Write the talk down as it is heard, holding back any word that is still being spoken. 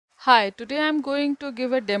Hi, today I'm going to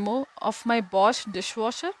give a demo of my Bosch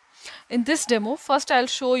dishwasher. In this demo, first I'll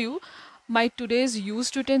show you my today's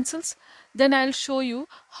used utensils, then I'll show you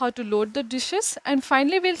how to load the dishes, and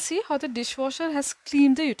finally we'll see how the dishwasher has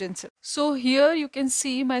cleaned the utensil. So here you can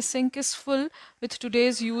see my sink is full with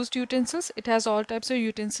today's used utensils. It has all types of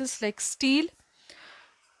utensils like steel,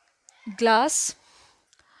 glass,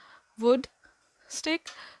 wood,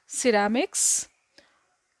 stick, ceramics,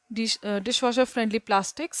 dishwasher friendly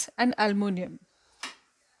plastics and aluminium.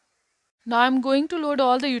 Now I'm going to load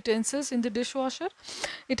all the utensils in the dishwasher.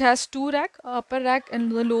 It has two rack, upper rack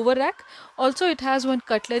and the lower rack. Also it has one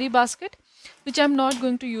cutlery basket which I'm not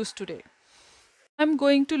going to use today. I'm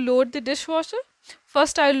going to load the dishwasher.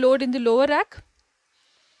 First I'll load in the lower rack.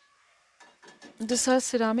 These are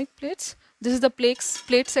ceramic plates. This is the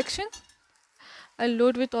plate section. I'll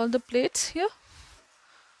load with all the plates here.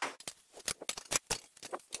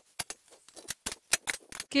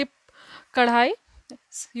 Keep kadhai.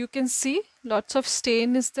 You can see lots of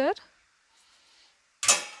stain is there.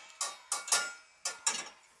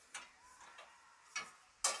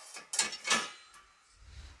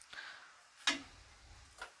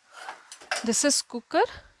 This is cooker.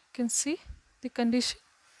 You can see the condition.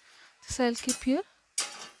 This I'll keep here.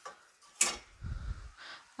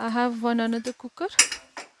 I have one another cooker.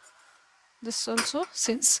 This also,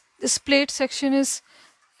 since this plate section is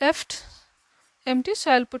left empty, so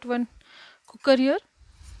I'll put one cooker here.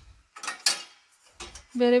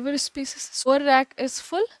 Wherever space is, lower rack is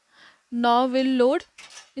full. Now we'll load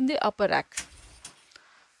in the upper rack.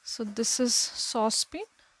 So this is saucepan.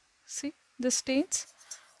 See the stains.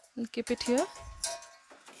 I'll keep it here.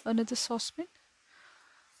 Another saucepan.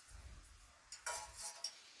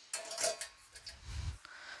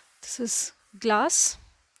 This is glass.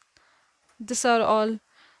 These are all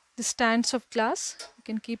the stands of glass you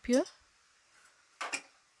can keep here.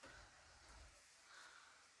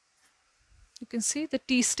 You can see the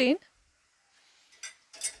tea stain.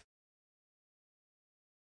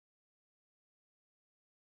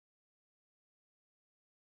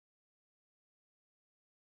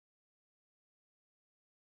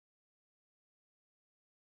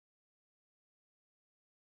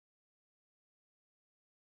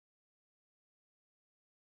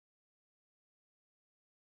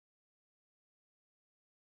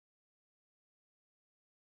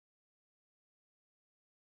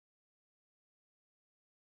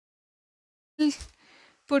 I'll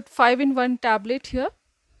put 5-in-1 tablet here.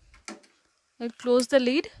 I'll close the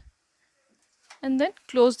lid and then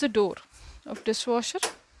close the door of dishwasher.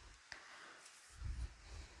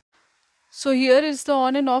 So here is the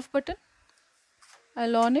on and off button.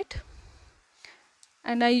 I'll on it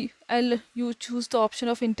and I'll choose the option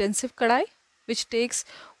of intensive kadai, which takes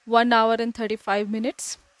 1 hour and 35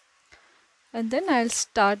 minutes, and then I'll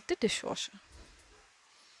start the dishwasher.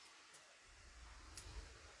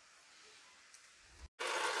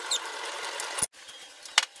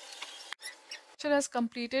 It has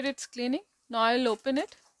completed its cleaning. Now I'll open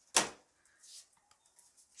it.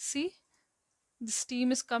 See, the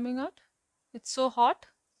steam is coming out. It's so hot.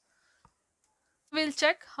 We'll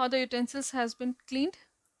check how the utensils has been cleaned.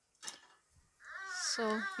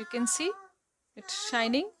 So you can see it's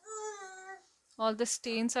shining. All the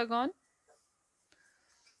stains are gone.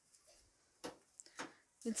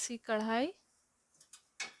 You'll see kadhai.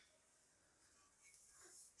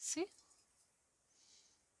 See,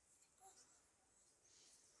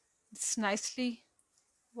 it's nicely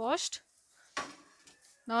washed.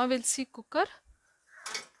 Now we'll see cooker.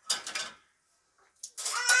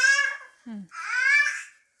 You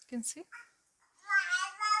can see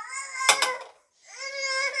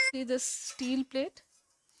this steel plate.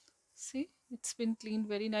 See, it's been cleaned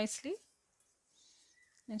very nicely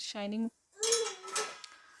and shining.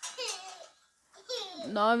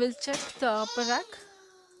 Now we'll check the upper rack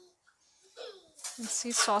and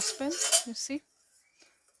see saucepan. You see,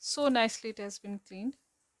 so nicely it has been cleaned.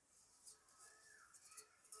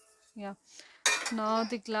 Yeah. Now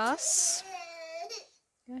the glass.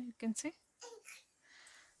 Yeah, you can see.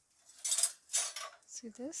 See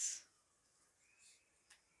this.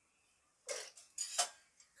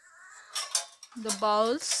 The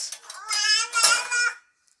bowls.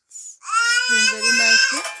 Cleaned very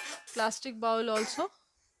nicely. Plastic bowl also.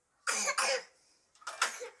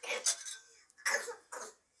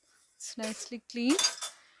 It's nicely clean.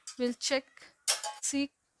 We'll check.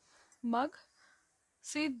 See mug.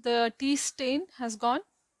 See, the tea stain has gone.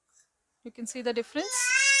 You can see the difference.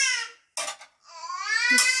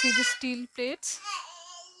 You see the steel plates.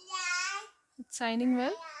 It's shining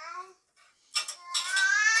well.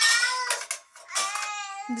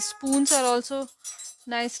 The spoons are also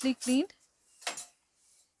nicely cleaned.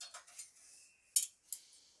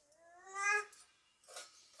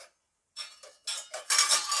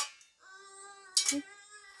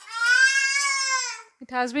 It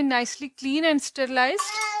has been nicely cleaned and sterilized.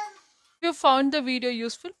 If you found the video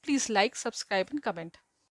useful, please like, subscribe and comment.